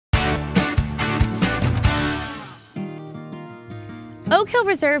Oak Hill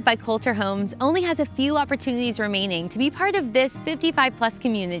Reserve by Kolter Homes only has a few opportunities remaining to be part of this 55-plus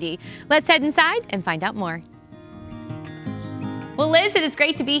community. Let's head inside and find out more. Well, Liz, it is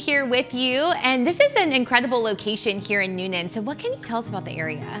great to be here with you, and this is an incredible location here in Newnan. So what can you tell us about the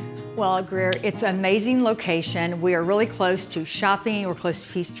area? Well, Greer, it's an amazing location. We are really close to shopping. We're close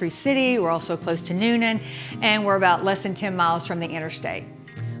to Peachtree City. We're also close to Newnan, and we're about less than 10 miles from the interstate.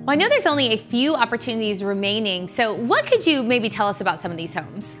 Well, I know there's only a few opportunities remaining, so what could you maybe tell us about some of these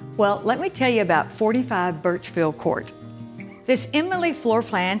homes? Well, let me tell you about 45 Birchfield Court. This eminently floor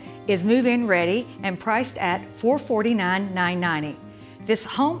plan is move-in ready and priced at $449,990. This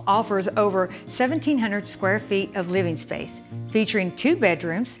home offers over 1,700 square feet of living space, featuring 2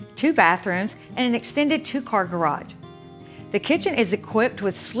 bedrooms, 2 bathrooms, and an extended 2-car garage. The kitchen is equipped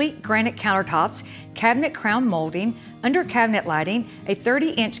with sleek granite countertops, cabinet crown molding, under cabinet lighting, a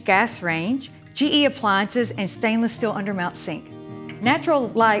 30-inch gas range, GE appliances, and stainless steel undermount sink. Natural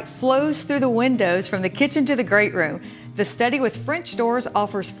light flows through the windows from the kitchen to the great room. The study with French doors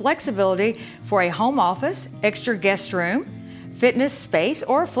offers flexibility for a home office, extra guest room, fitness space,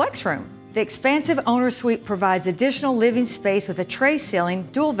 or a flex room. The expansive owner suite provides additional living space with a tray ceiling,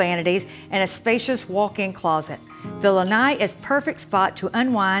 dual vanities, and a spacious walk-in closet. The lanai is a perfect spot to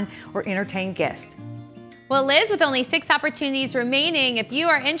unwind or entertain guests. Well, Liz, with only 6 opportunities remaining, if you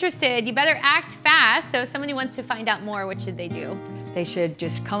are interested, you better act fast. So if somebody wants to find out more, what should they do? They should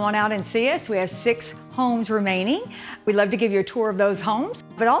just come on out and see us. We have 6 homes remaining. We'd love to give you a tour of those homes.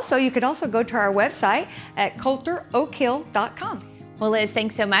 But also, you could also go to our website at kolteroakhill.com. Well, Liz,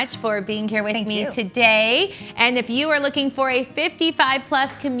 thanks so much for being here with me you. today. And if you are looking for a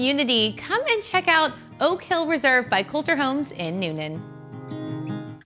 55-plus community, come and check out Oak Hill Reserve by Kolter Homes in Newnan.